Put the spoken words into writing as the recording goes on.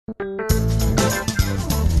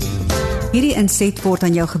Hierdie inset word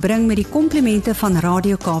aan jou gebring met die komplimente van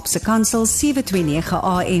Radio Kaapse Kansel 729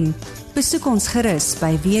 AM. Besoek ons gerus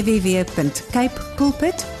by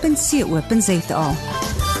www.capepulpit.co.za.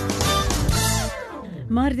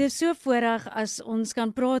 Maar dit is so voorreg as ons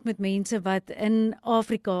kan praat met mense wat in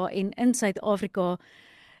Afrika en in Suid-Afrika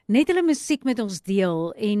net hulle musiek met ons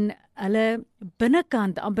deel en hulle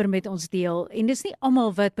binnekant amper met ons deel. En dis nie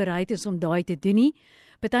almal wat bereid is om daai te doen nie.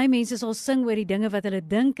 Party mense sal sing oor die dinge wat hulle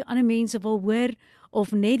dink ander mense wil hoor,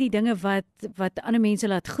 of net die dinge wat ander mense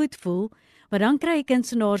laat goed voel. Maar dan kry jy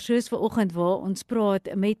kunstenaars soos vanoggend waar ons praat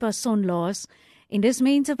met Basson Laas. En dis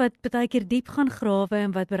mense wat baie keer diep gaan grawe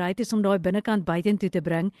en wat bereid is om daai binnekant buitentoe te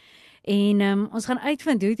bring. En ons gaan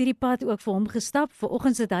uitvind hoe het hierdie pad ook vir hom gestap.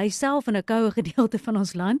 Vanoggend sit hy self in 'n koue gedeelte van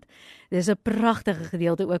ons land. Dis 'n pragtige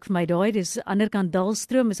gedeelte ook vir my daai. Dis aan die ander kant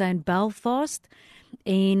Dalstroom, is hy in Belfast.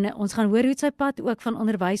 En ons gaan hoor hoe sy pad ook van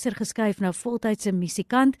onderwyser geskuif na voltydse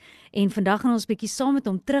musikant. En vandag gaan ons bietjie saam met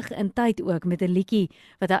hom terug in tyd ook met 'n liedjie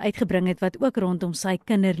wat hy uitgebring het wat ook rondom sy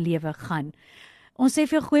kinderlewe gaan. Ons sê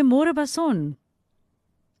vir jou goeiemôre Basson.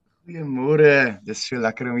 Goeiemôre, dis so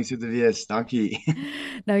lekker om hier so te wees, dankie.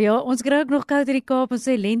 Nou ja, ons kry ook nog koud in die Kaap, ons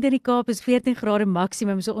sê lente in die Kaap is 14 grade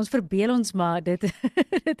maksimum, so ons verbeel ons maar, dit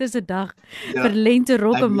is 'n dag vir lente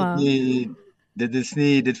rokke maar.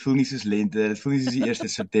 Dit voel nie soos lente, dit voel nie soos die 1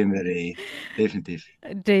 September hê, definitief.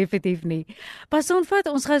 Definitief nie. Basson,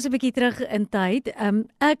 ons gaan so 'n bietjie terug in tyd.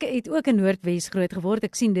 Ek het ook in Noordwes groot geword.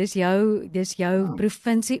 Ek sien dis jou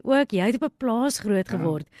provinsie ook. Jy het op 'n plaas groot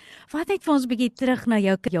geword. Wat net vir ons 'n bietjie terug na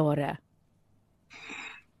jou jare?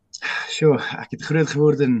 Sjoe, ek het groot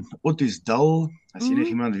geword in Ottosdal. As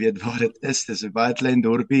enigiemand weet waar dit is, dis 'n baie klein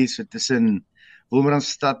dorpie so tussen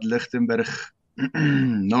Wolmaranstad, Lichtenburg.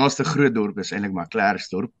 Naaste groot dorp is eintlik maar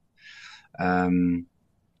Klerksdorp.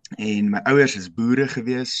 En my ouers is boere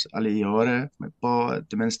gewees al die jare, my pa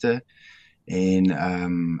ten minste. En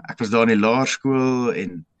ek was daar in die laerskool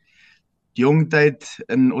en die jong tyd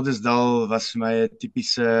in Ottosdal was vir my 'n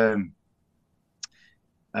tipiese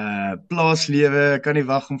plaaslewe. Ek kan nie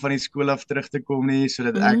wag om van die skool af terug te kom nie,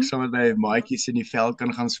 sodat ek saam met my maatjies in die veld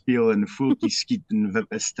kan gaan speel en voeltjies skiet en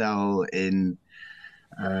wippe stel en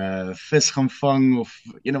vis gaan vang of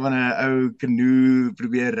een of ander ou kanoe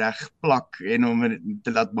probeer reg plak en om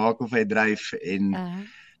te laat maak of hy dryf en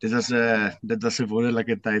dit was 'n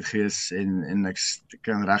wonderlike tyd gewees en ek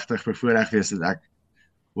kan regtig bevoorreg wees dat ek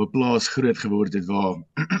op 'n plaas groot geword het waar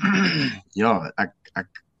ja, ek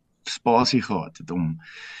spasie gehad het om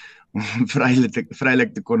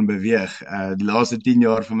vrylik te kon beweeg. Die laaste 10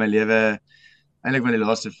 jaar van my lewe, eintlik maar die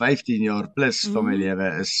laaste 15 jaar plus van my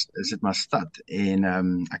lewe is dit maar stad en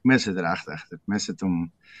ek mis dit regtig. Ek mis dit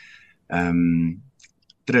om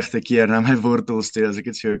terug te keer na my wortels toe, as ek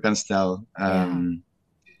dit so kan stel.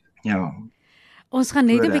 Ja. Ons gaan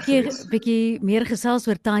net 'n bietjie meer gesels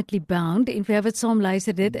oor Tightly Bound en vir jou wat saam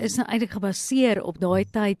luister, dit is nou eintlik gebaseer op daai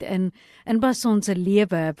tyd in Basson se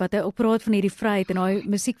lewe wat hy ook praat van hierdie vryheid en daai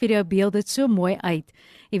musiekvideo beeld dit so mooi uit.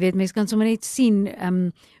 Jy weet, mense kan sommer net sien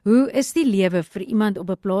hoe is die lewe vir iemand op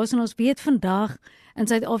 'n plaas en ons weet vandag in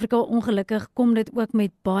Suid-Afrika ongelukkig kom dit ook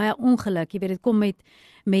met baie ongeluk. Jy weet, dit kom met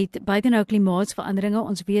buite nou klimaatsveranderinge.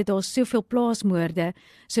 Ons weet daar's soveel plaasmoorde.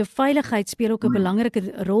 So veiligheid speel ook 'n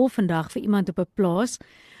belangrike rol vandag vir iemand op 'n plaas.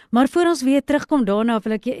 Maar voor ons weer terugkom daarna,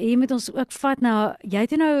 wil ek jy met ons ook vat na jy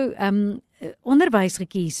het nou onderwys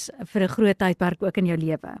gekies vir 'n groot tydperk ook in jou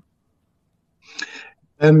lewe.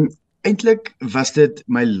 Eintlik was dit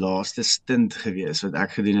my laaste stint gewees wat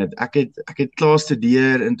ek gedoen het. Ek het klaar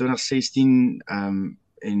studeer in 2016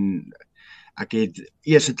 en ek het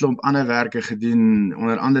eers 'n klomp ander werke gedoen,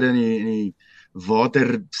 onder andere in die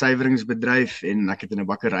watersuiweringsbedryf en ek het in 'n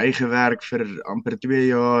bakkery gewerk vir amper 2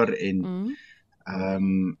 jaar en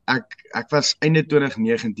ek was einde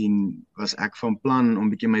 2019 was ek van plan om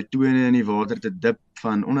bietjie my tone in die water te dip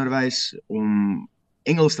van onderwys om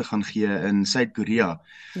Engels te gaan gee in Suid-Korea.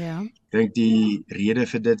 Ja. Ek dink die rede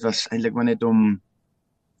vir dit was eintlik maar net om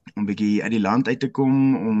bietjie uit die land uit te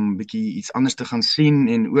kom, om bietjie iets anders te gaan sien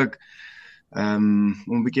en ook om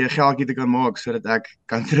 'n bietjie 'n geldjie te kan maak sodat ek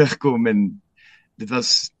kan terugkom en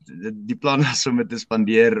die plan was om dit te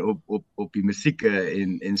spandeer op die musieke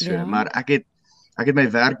en so, ja. Maar ek het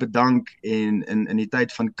my werk bedank en in die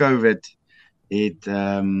tyd van COVID het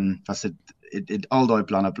al daai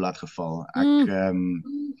planne plat geval. Ek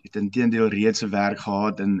het inteendeel reeds 'n werk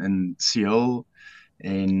gehad in Seoul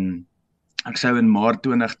en ek sou in Maart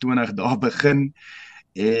 2020 daar begin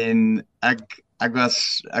en ek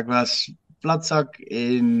was platsak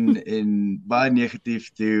en baie negatief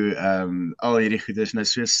toe al hierdie goeders nou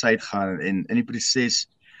so suid gaan en in die proses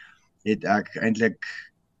het ek eintlik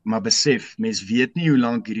maar besef, mens weet nie hoe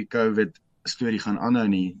lank hierdie COVID storie gaan aanhou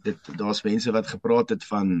nie. Daar's mense wat gepraat het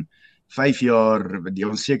van 5 jaar, die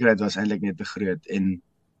onsekerheid was eintlik net te groot en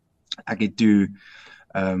ek het toe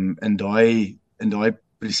in daai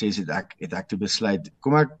proses het ek toe besluit,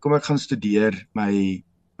 kom ek gaan studeer by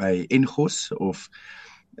Engels of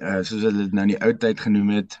soos hulle dit nou in die ou tyd genoem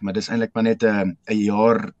het, maar dis eintlik maar net 'n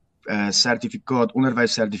jaar sertifikaat,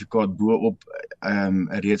 onderwyssertifikaat bo-op 'n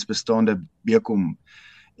reeds bestaande BCom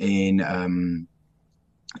en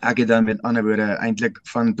ek het dan met ander woorde eintlik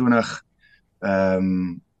van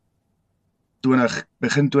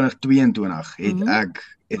begin 2022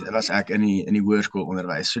 was ek in die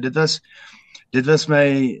hoërskoolonderwys. So dit was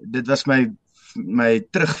my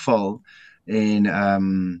terugval en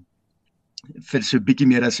vir so bietjie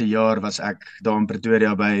meer as 'n jaar was ek daar in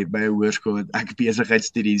Pretoria by 'n hoërskool, het ek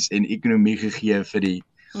besigheidstudies en ekonomie gegee vir die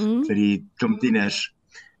klomp tieners.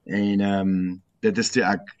 En dit is toe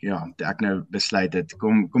ek nou besluit het,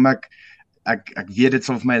 kom ek weet dit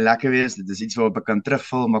sal vir my lekker wees, dit is iets waarop ek kan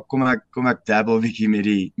terugval, maar kom ek dabble bietjie met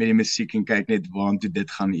die musiek en kyk net waartoe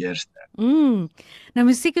dit gaan eers. Nou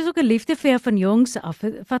musiek is ook 'n liefde vir jou van jongs af.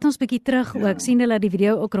 Vat ons bietjie terug ook. Sien hulle dat die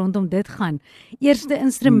video ook rondom dit gaan. Eerste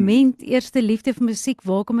instrument, eerste liefde vir musiek,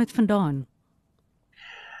 waar kom dit vandaan?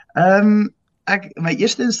 My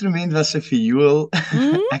eerste instrument was 'n viool.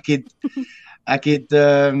 Ek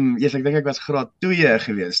dink ek was graad 2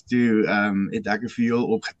 gewees. Toe het ek 'n viool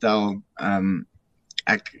opgetel.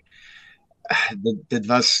 Dit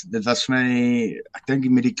was my, ek dink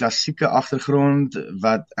met die klassieke agtergrond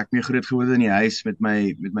wat ek mee groot geword het in die huis met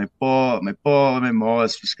my pa. My pa en my ma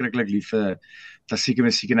is verskriklik lief vir klassieke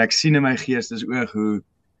musiek en ek sien in my geestesoog hoe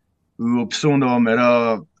op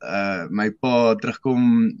Sondagmiddag my pa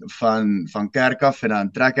terugkom van kerk af en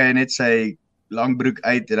dan trek hy net sy langbroek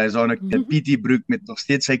uit en hy is daar 'n PT broek met nog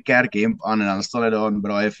steeds sy kerkhemp aan en dan staan hy daar en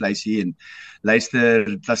braai 'n vleisie en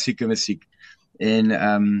luister klassieke musiek.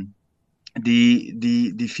 En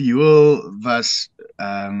die viool was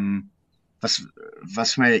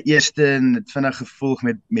my eerste en het vinnig gevolg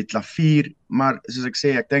met klavier, maar soos ek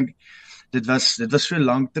sê, ek dink dit was so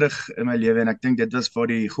lank terug in my lewe en ek dink dit was waar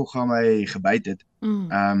die gogga my gebyt het.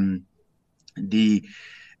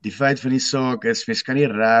 Die feit van die saak is, mens kan nie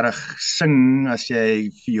regtig sing as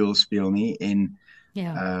jy viool speel nie en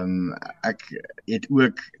ek het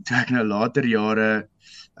ook, toe ek nou later jare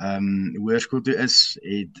hoërskool toe is,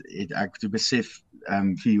 het ek toe besef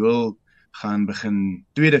viool gaan begin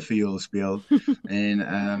tweede viool speel en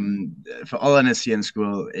veral in 'n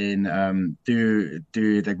seunskool en toe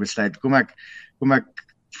het ek besluit, kom ek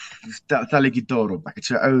tel 'n gitaar op. Ek het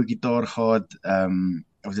so 'n ou gitaar gehad,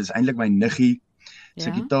 of dit is eintlik my niggie,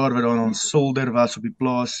 sy gitaar wat daar in ons solder was op die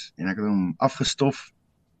plaas en ek het hom afgestof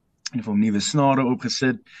en vir hom nuwe snare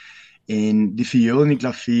opgesit en die viool en die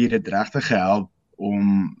klavier het regtig gehelp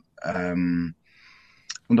om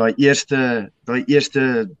daai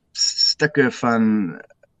eerste stukke van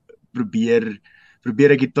probeer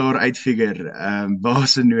 'n gitaar uitfigure,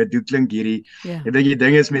 Basson noot, hoe klink hierdie? Ek dink die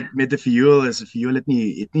ding is met 'n viool het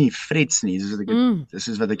nie frets nie,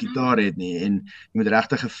 soos wat 'n gitaar het nie, en jy moet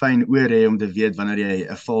regtig 'n fyn oor hê om te weet wanneer jy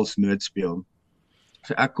 'n vals noot speel.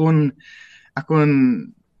 So ek kon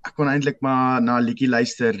eintlik maar na 'n liedjie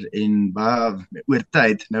luister en baie oor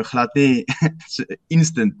tyd, nou glad nie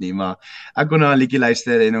instant nie, maar ek kon na 'n liedjie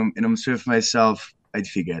luister en hom so vir myself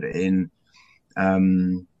uitfigure en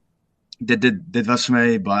dit het vir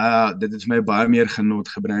my baie meer genot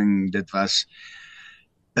gebring. Dit was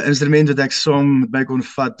 'n instrument wat ek saam met my kon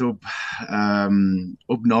vat op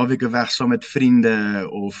naweke weg saam met vriende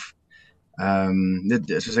of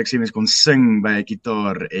soos ek sê, mens kon sing by 'n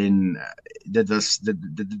gitaar en dit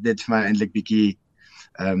vir my eintlik bietjie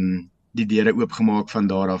die deure oopgemaak van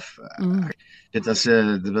daar af. Dit was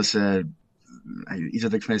iets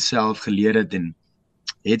wat ek vir myself geleer het en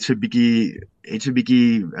het so bietjie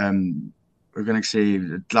hoe kan ek sê,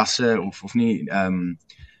 klasse of nie,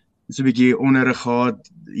 so bietjie onderrig gehad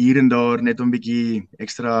hier en daar net om bietjie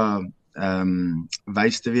ekstra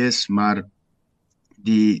wys te wees, maar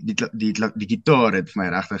die gitaar het vir my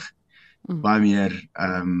regtig baie meer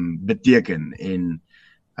beteken en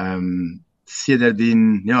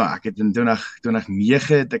sedertdien, ek het in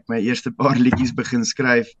 2009 het ek my eerste paar liedjies begin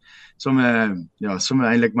skryf, somme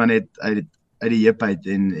eintlik maar net uit die heup uit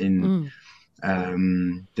en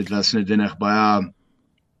dit was noodwendig baie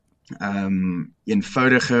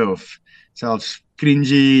eenvoudige of selfs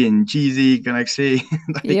cringy en cheesy, kan ek sê,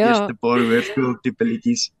 die eerste paar hoërskool tipe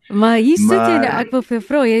liedjies. Maar hier sit jy nou, Maar ek wil vir jou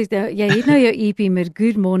vra, jy het nou jou EP met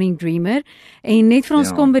Good Morning Dreamer en net vir ons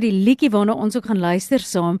ja. kom by die liedjie waarna ons ook gaan luister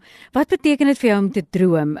saam. Wat beteken dit vir jou om te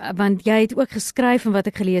droom? Want jy het ook geskryf en wat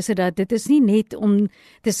ek gelees het dat dit is nie net om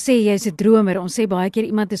te sê jy's 'n dromer. Ons sê baie keer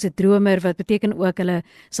iemand is 'n dromer wat beteken ook hulle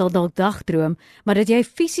sal dalk dagdroom, maar dat jy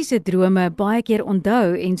fisiese drome baie keer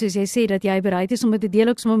onthou en soos jy sê dat jy bereid is om dit te deel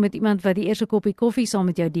ook sommer met iemand wat die eerste koppie koffie saam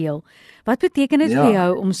met jou deel. Wat beteken dit vir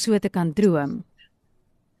jou om so te kan droom?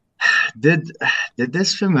 Dit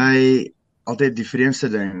is vir my altyd die vreemdste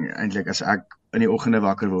ding eintlik as ek in die oggende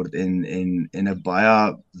wakker word en 'n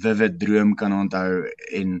baie vivid droom kan onthou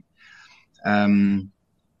en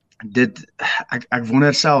ek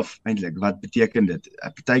wonder self eintlik wat beteken dit.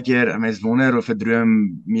 Partykeer mense wonder of 'n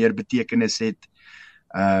droom meer betekenis het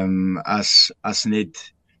as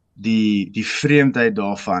net die vreemdheid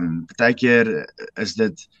daarvan. Partykeer is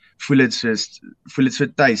dit voel dit so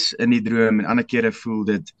tuis in die droom en ander kere voel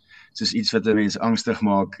dit soos iets wat 'n mens angstig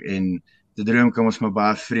maak en die droom kan ons maar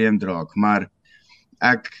baie vreemd raak, maar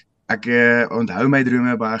ek onthou my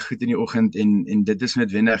drome baie goed in die oggend en dit is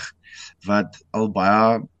noodwendig wat al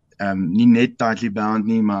baie nie net tightly bound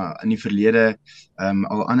nie, maar in die verlede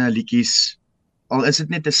al ander liedjies, al is dit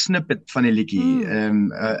net 'n snippet van die liedjie,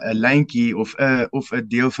 'n lyntjie of 'n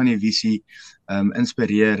deel van die visie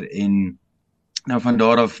inspireer en nou van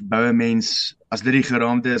daar af bou 'n mens, as dit die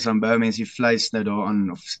geraamte is, dan bou 'n mens die vleis nou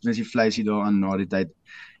daaraan, of mens die vleisie daaraan na die tyd.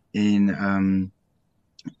 En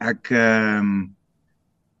ek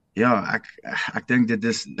dink dit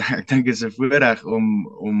is 'n voorreg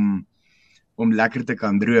om lekker te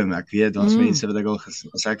kan droom. Ek weet daar's mense wat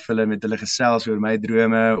as ek vir hulle met hulle gesels oor my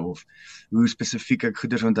drome of hoe spesifiek ek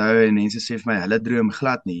goeders onthou en mense sê vir my hulle droom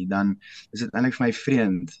glad nie, dan is dit eintlik vir my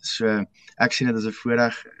vreemd. So ek sien dit as 'n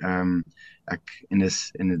voorreg.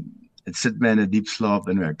 Dit sit my in 'n diep slaap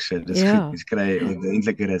en ek sê dis goed, ek kry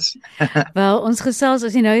eintlik rus. Wel, ons gesels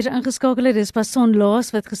as jy nou hier ingeskakel het, dis Basson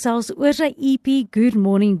Laas wat gesels oor sy EP Good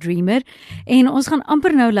Morning Dreamer en ons gaan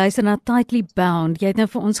amper nou luister na Tightly Bound. Jy het nou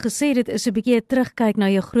vir ons gesê dit is 'n bietjie 'n terugkyk na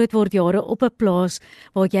jou grootwordjare op 'n plaas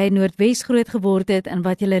waar jy in Noordwes groot geword het en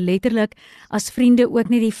wat jy letterlik as vriende ook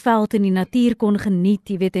net die veld en die natuur kon geniet,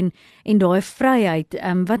 jy weet, en daai vryheid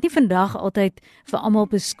wat nie vandag altyd vir almal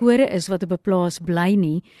beskore is wat op 'n plaas bly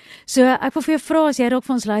nie. So ek wil vir jou vra as jy dalk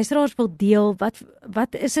vir ons luisteraars wil deel,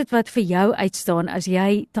 wat is dit wat vir jou uitstaan as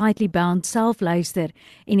jy Tightly Bound self luister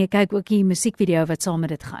en jy kyk ook die musiekvideo wat saam met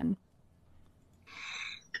dit gaan?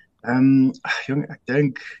 Jong, ek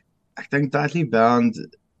dink Tightly Bound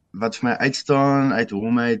wat vir my uitstaan uit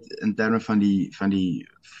hom uit in terme van die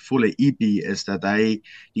volle EP is dat hy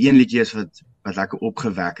die een liedjie is wat lekker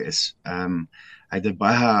opgewek is. Hy het 'n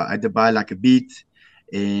baie lekker beat.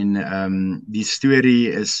 En die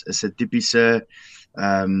storie is 'n tipiese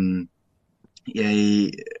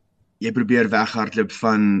jy probeer weghardloop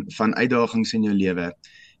van uitdagings in jou lewe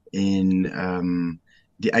en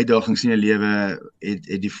die uitdagings in jou lewe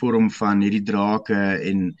het die vorm van hierdie drake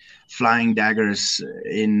en flying daggers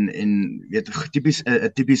en weet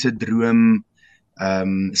 'n tipiese droom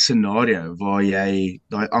scenario waar jy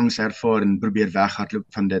daai angs ervaar en probeer weghardloop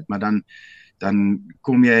van dit, maar dan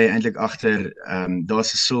kom jy eintlik agter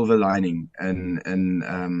daar's 'n silver lining in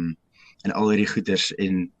al hierdie goeters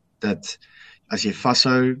en dat as jy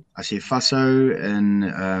vashou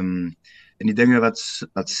in die dinge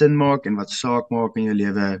wat sin maak en wat saak maak in jou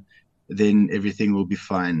lewe, then everything will be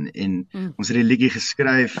fine. En ons het die liedjie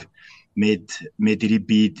geskryf met hierdie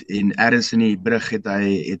beat en ergens in die brug het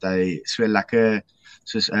hy so lekker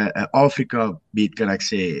soos 'n Afrika beat kan ek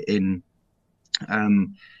sê en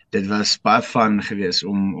dit was baie fun geweest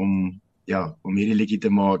om hierdie liedjie te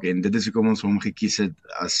maak en dit is hoekom ons hom gekies het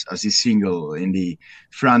as die single en die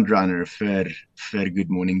frontrunner vir Good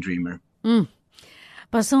Morning Dreamer.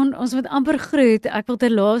 Basson, ons moet amper groet. Ek wil ter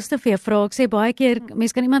laaste vir jou vra. Ek sê baie keer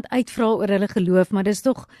mense kan iemand uitvra oor hulle geloof, maar dis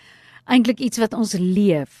tog eintlik iets wat ons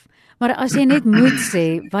leef. Maar as jy net moet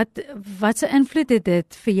sê, wat se invloed het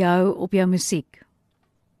dit vir jou op jou musiek?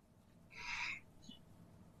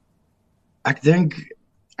 Ek dink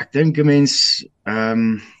 'n mens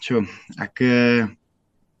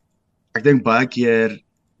ek dink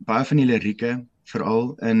baie van die lirieke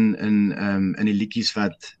veral in die liedjies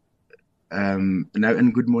wat nou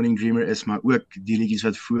in Good Morning Dreamer is, maar ook die liedjies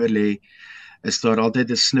wat voor lê, is daar altyd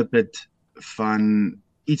 'n snippet van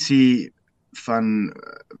ietsie van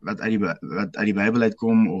wat uit die Bybel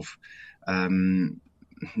uitkom of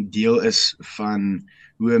deel is van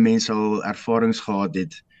hoe mense al ervarings gehad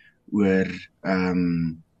het oor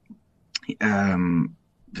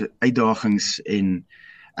uitdagings en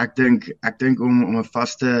ek dink om 'n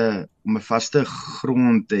vaste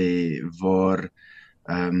grond te hê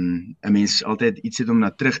 'n mens altyd iets het om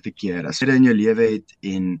na terug te keer. As jy dit in jou lewe het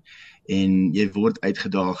en jy word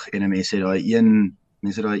uitgedaag en 'n mens het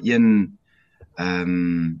daai een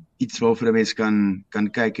iets waarvoor 'n mens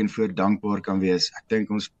kan kyk en voor dankbaar kan wees. Ek dink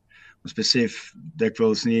ons besef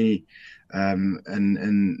dikwels nie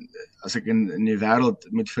as ek in die wêreld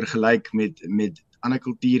moet vergelyk met ander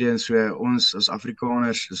kulture en so, ons as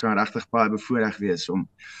Afrikaners kan regtig baie bevoordeel wees om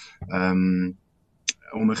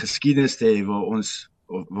 'n geskiedenis te hê waar ons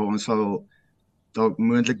sal dalk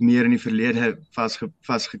moontlik meer in die verlede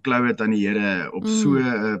vasgeklou het aan die Here op so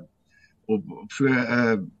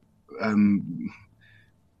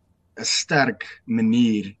 'n sterk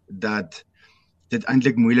manier dat dit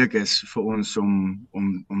eintlik moeilik is vir ons om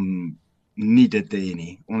nie dit te hê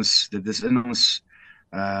nie. Dit is in ons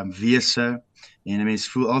wese en 'n mens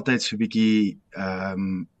voel altyd so 'n bietjie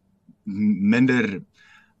minder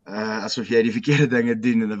asof jy die verkeerde dinge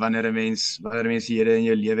doen en wanneer 'n mens die Here in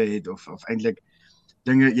jou lewe het of eintlik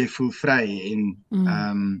dinge jy voel vry en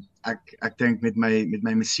ek dink met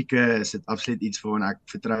my musieke is dit absoluut iets waarna ek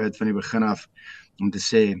vertrou het van die begin af om te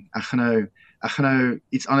sê ek gaan nou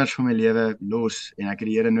iets anders van my lewe los en ek het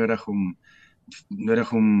die Here nodig om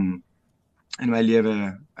in my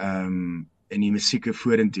lewe in die musieke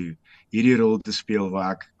vorentoe hierdie rol te speel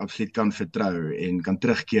waar ek absoluut kan vertrou en kan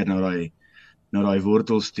terugkeer na daai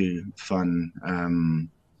wortels toe van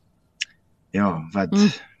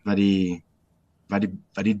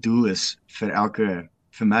wat die doel is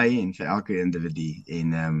vir my en vir elke individu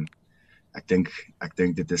en ek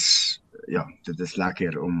dink dit is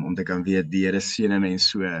lekker om te kan weet die Here seën 'n mens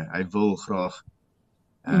so hy wil graag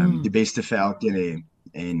die beste vir elkeen hê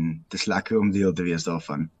en dit is lekker om deel te wees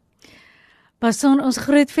daarvan. Basson, ons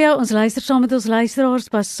groet vir jou, ons luister saam met ons luisteraars.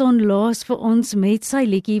 Basson Laas vir ons met sy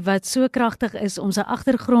liedjie wat so kragtig is om sy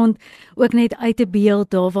agtergrond ook net uit te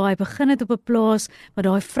beeld daar waar hy begin het op 'n plaas, wat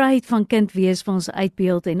daai vryheid van kind wees vir ons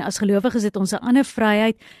uitbeeld en as gelowiges het ons 'n ander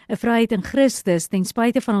vryheid, 'n vryheid in Christus ten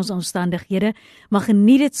spyte van ons omstandighede. Maar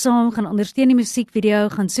geniet dit saam, gaan ondersteun die musiekvideo,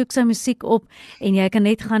 gaan soek sy musiek op en jy kan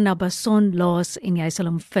net gaan na Basson Laas en jy sal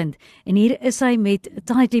hom vind. En hier is hy met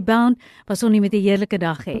Tightly Bound. Basson, jy met 'n heerlike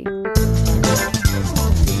dag hê.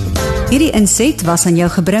 Hierdie inset was aan jou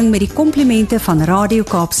gebring met die komplimente van Radio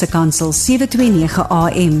Kaapse Kansel 729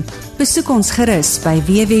 AM. Besoek ons gerus by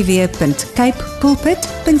www.cape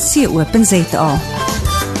pulpit.co.za.